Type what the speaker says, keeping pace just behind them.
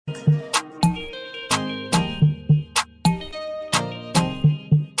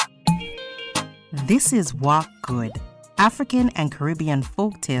This is Walk Good, African and Caribbean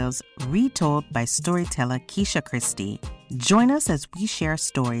folk tales retold by storyteller Keisha Christie. Join us as we share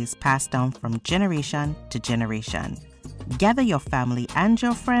stories passed down from generation to generation. Gather your family and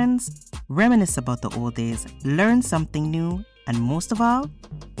your friends, reminisce about the old days, learn something new, and most of all,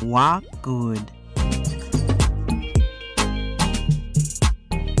 walk good.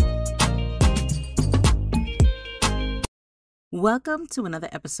 Welcome to another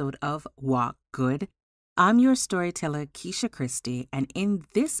episode of Walk Good. I'm your storyteller, Keisha Christie, and in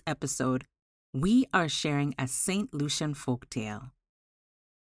this episode, we are sharing a St. Lucian folktale.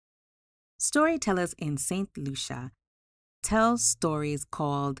 Storytellers in St. Lucia tell stories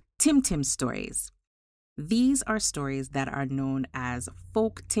called Tim Tim stories. These are stories that are known as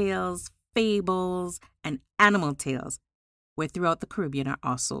folk tales, fables, and animal tales, where throughout the Caribbean are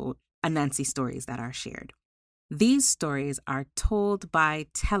also Anansi stories that are shared. These stories are told by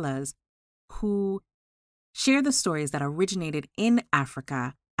tellers who share the stories that originated in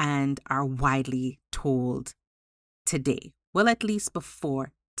Africa and are widely told today, well, at least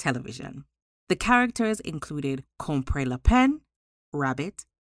before television. The characters included Compre Le Pen, rabbit,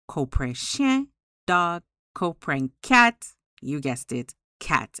 Compre Chien, dog, Compre cat, you guessed it,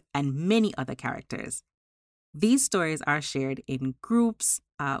 cat, and many other characters. These stories are shared in groups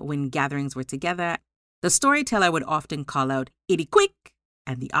when gatherings were together. The storyteller would often call out, "Itty quick,"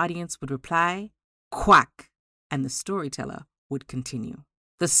 and the audience would reply, "Quack," and the storyteller would continue.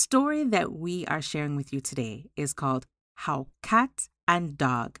 The story that we are sharing with you today is called How Cat and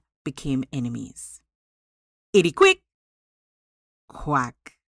Dog Became Enemies. Itty quick,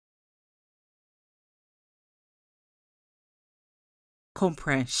 quack.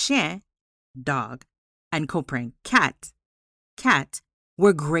 Compre chien, dog, and compre cat, cat,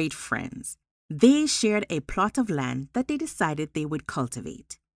 were great friends. They shared a plot of land that they decided they would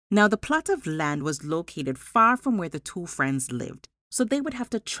cultivate. Now, the plot of land was located far from where the two friends lived, so they would have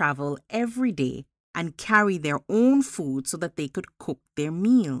to travel every day and carry their own food so that they could cook their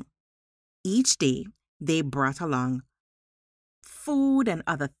meal. Each day, they brought along food and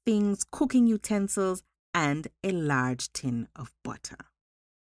other things, cooking utensils, and a large tin of butter.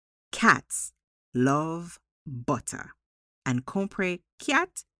 Cats love butter, and Compre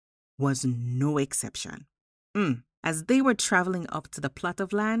Cat was no exception. As they were traveling up to the plot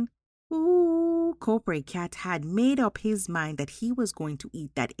of land, Compre Cat had made up his mind that he was going to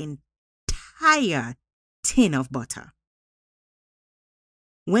eat that entire tin of butter.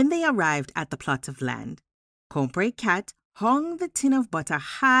 When they arrived at the plot of land, Compre Cat hung the tin of butter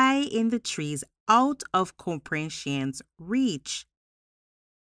high in the trees out of Compre Chien's reach.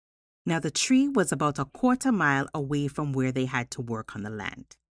 Now, the tree was about a quarter mile away from where they had to work on the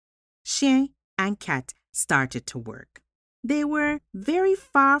land. Chien and Cat started to work. They were very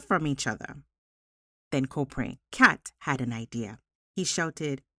far from each other. Then Compre Cat had an idea. He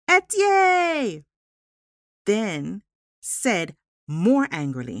shouted, "Etier!" Then said more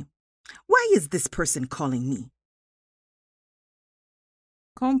angrily, "Why is this person calling me?"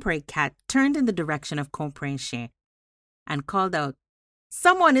 Compre Cat turned in the direction of Compre Chien and called out,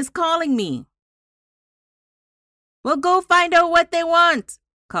 "Someone is calling me." "Well, go find out what they want,"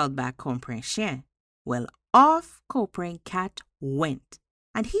 called back Compre Chien. Well, off Compre Cat went,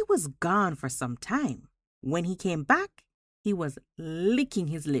 and he was gone for some time. When he came back, he was licking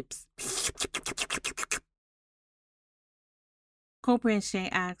his lips. Compre Chien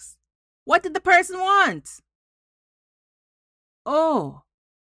asked, "What did the person want?" "Oh,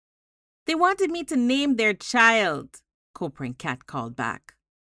 they wanted me to name their child," Compre Cat called back.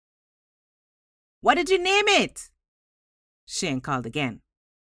 "What did you name it?" Chien called again.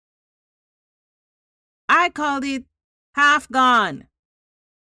 "I called it Half Gone."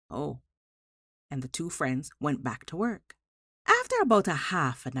 Oh, and the two friends went back to work. After about a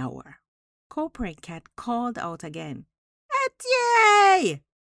half an hour, Compre Cat called out again, "Etier!"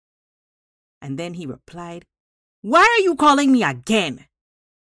 And then he replied, "Why are you calling me again?"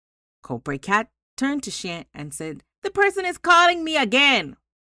 Compre Cat turned to Chien and said, "The person is calling me again."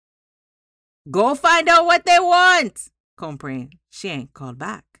 "Go find out what they want," Compre Chien called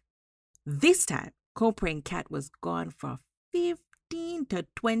back. This time, Compre Cat was gone for 15 to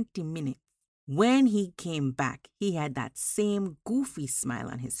 20 minutes. When he came back, he had that same goofy smile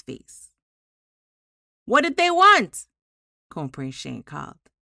on his face. "What did they want?" Compre Chien called.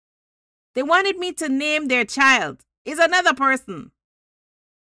 "They wanted me to name their child. It's another person."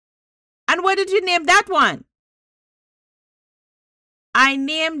 "And what did you name that one?" "I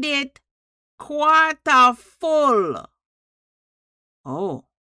named it Quarter Full." Oh,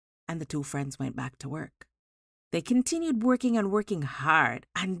 and the two friends went back to work. They continued working and working hard,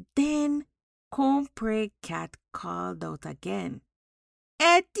 and then Compray Cat called out again.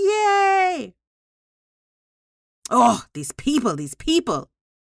 Etienne! Oh, these people,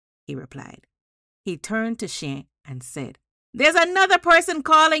 he replied. He turned to Shane and said, There's another person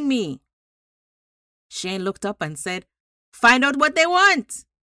calling me. Shane looked up and said, Find out what they want.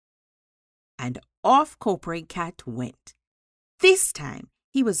 And off Compray Cat went. This time,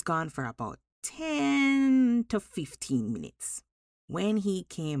 he was gone for about 10 to 15 minutes. When he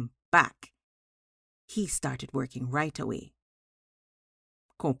came back, he started working right away.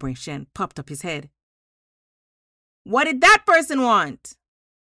 Compray Shane popped up his head. What did that person want?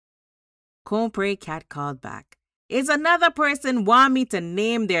 Compray Cat called back. It's another person want me to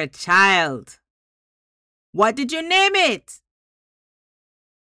name their child. What did you name it?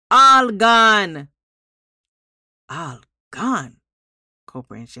 All gone. All gone,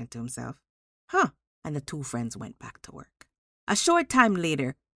 Compray said to himself. And the two friends went back to work. A short time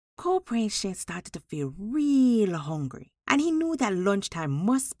later, Compray started to feel real hungry, and he knew that lunchtime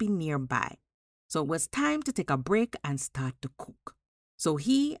must be nearby. So it was time to take a break and start to cook. So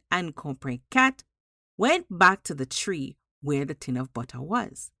he and Compray Cat went back to the tree where the tin of butter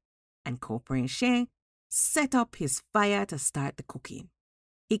was, and Compray set up his fire to start the cooking.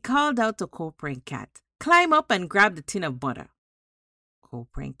 He called out to Compray Cat, Climb up and grab the tin of butter.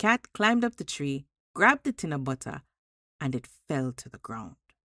 Compray Cat climbed up the tree, grabbed the tin of butter, and it fell to the ground.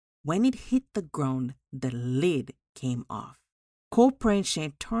 When it hit the ground, the lid came off.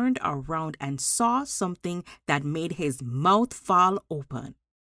 Compray turned around and saw something that made his mouth fall open.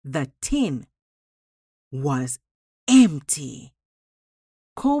 The tin was empty.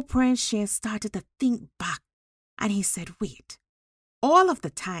 Compray started to think back, and he said, Wait, all of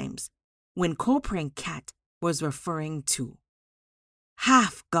the times when Compray Cat was referring to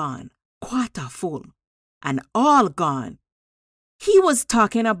half gone, quarter full, and all gone, he was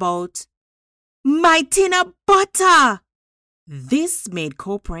talking about my tin of butter. This made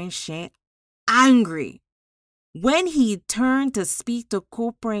Compray angry. When he turned to speak to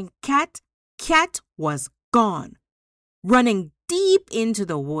Compray Cat, Cat was gone, running deep into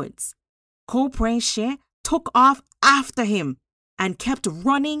the woods. Compray took off after him and kept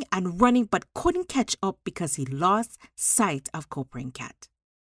running and running, but couldn't catch up because he lost sight of Compray Cat.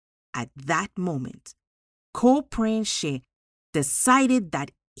 At that moment, Compray decided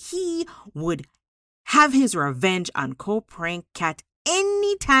that he would have his revenge on Compray Cat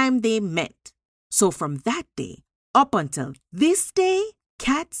anytime they met. So from that day up until this day,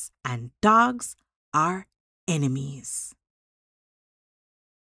 cats and dogs are enemies.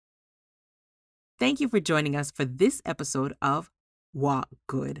 Thank you for joining us for this episode of What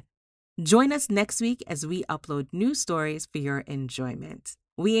Good. Join us next week as we upload new stories for your enjoyment.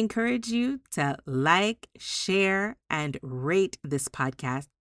 We encourage you to like, share, and rate this podcast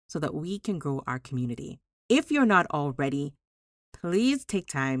so that we can grow our community. If you're not already, please take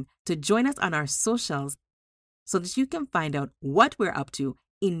time to join us on our socials so that you can find out what we're up to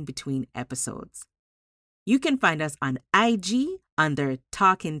in between episodes. You can find us on IG under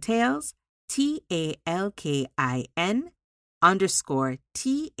Talkin' Tales,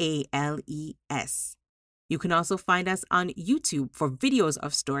 TALKIN_TALES. You can also find us on YouTube for videos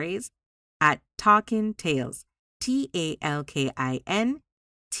of stories at Talkin' Tales,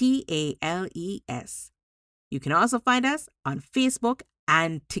 TALKIN_TALES. You can also find us on Facebook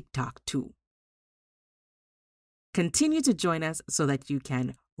and TikTok too. Continue to join us so that you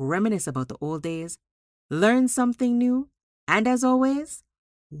can reminisce about the old days, learn something new, and as always,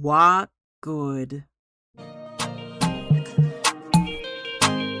 walk good.